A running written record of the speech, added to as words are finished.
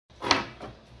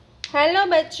Hello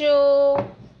बच्चों,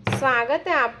 स्वागत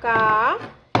है आपका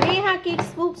नेहा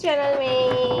किड्स बुक चैनल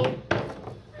में।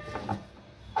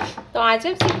 तो आज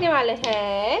हम सीखने वाले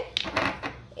हैं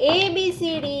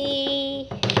ABCD।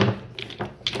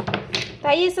 तो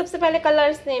आइए सबसे पहले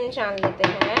कलर्स नेम जान लेते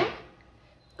हैं।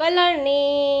 Colour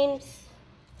names: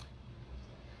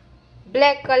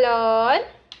 black colour,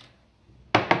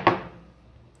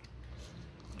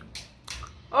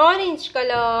 orange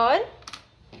colour,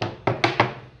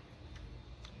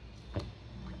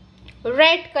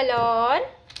 red colour,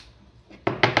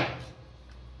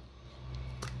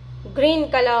 green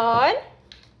colour,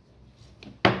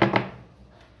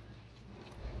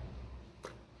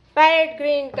 parrot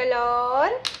green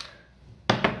colour,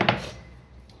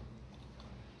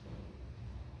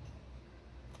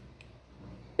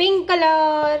 pink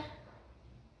colour,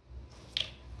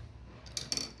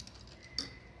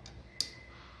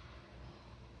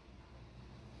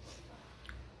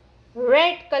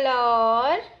 red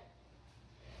colour,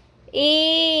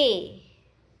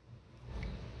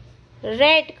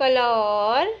 red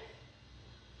colour,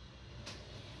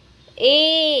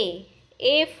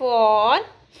 A for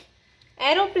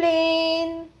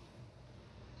aeroplane,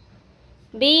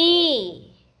 B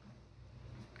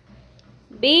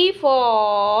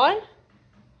for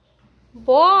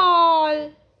ball,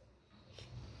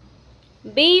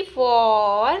 B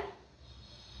for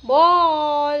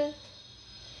ball,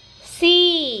 C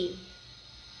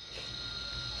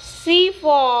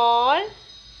for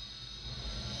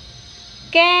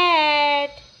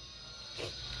cat,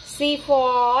 C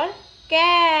for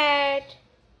cat,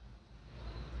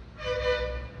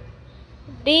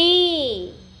 D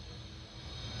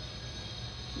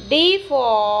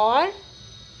for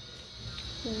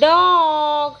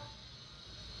dog,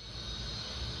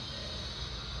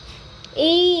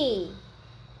 E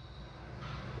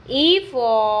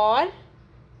for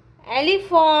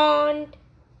elephant,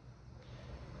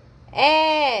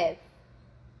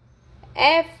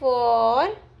 F for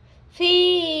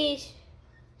fish,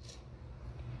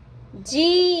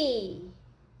 G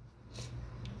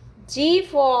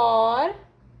for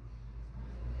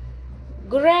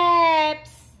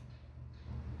grapes,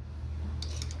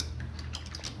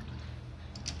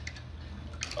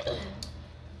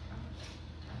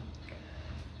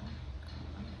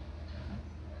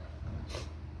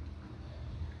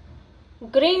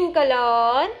 green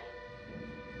color,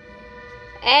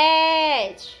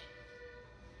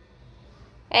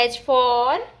 H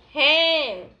for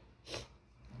hen,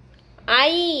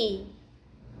 I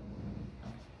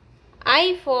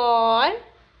for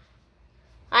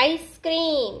ice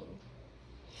cream,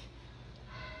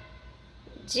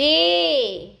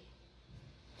 J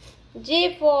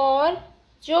for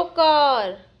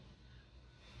joker,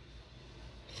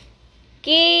 K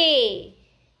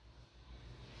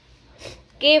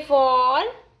for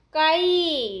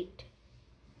kite,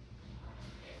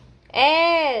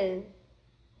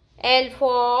 L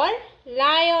for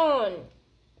lion,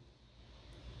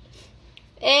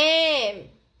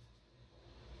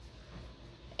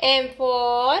 M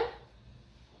for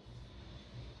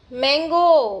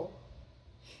mango,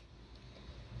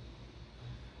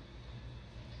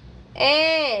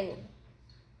 N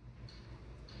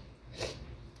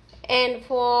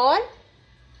for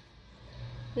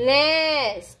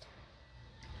nest,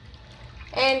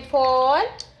 N for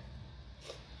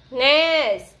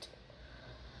nest,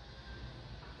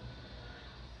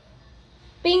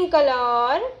 pink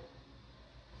color,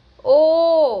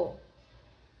 O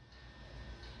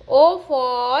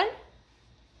for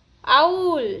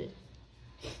owl,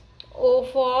 O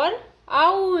for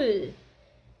owl,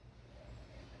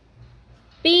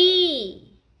 P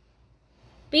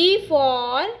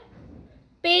for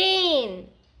pen,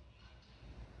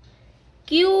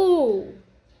 Q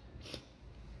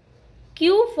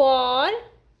for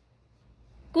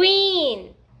queen,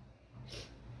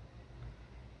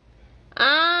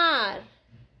 R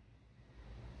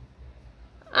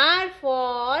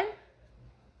for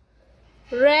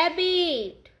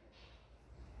rabbit,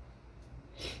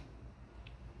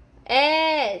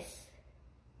 S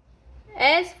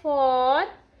for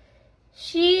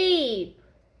sheep,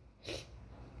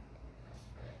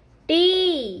 T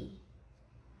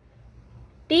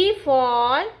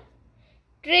for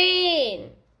train,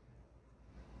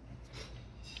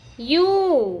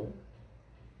 U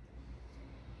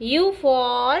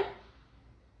for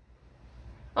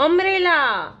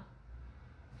umbrella,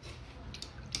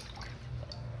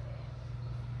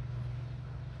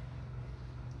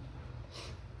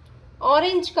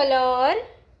 orange color,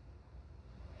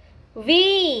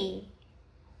 V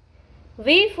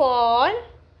for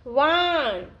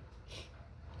one,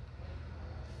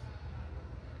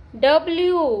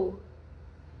 W.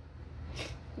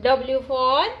 W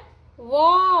for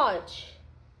watch.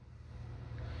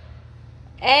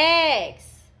 X.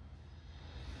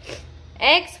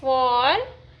 X for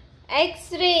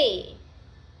X-ray.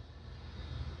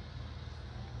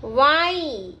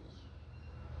 Y.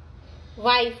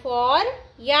 Y for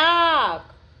yak.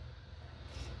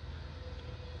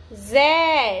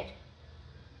 Z.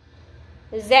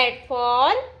 Z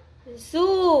for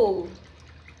zoo.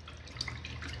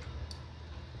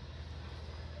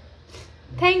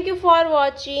 Thank you for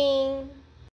watching.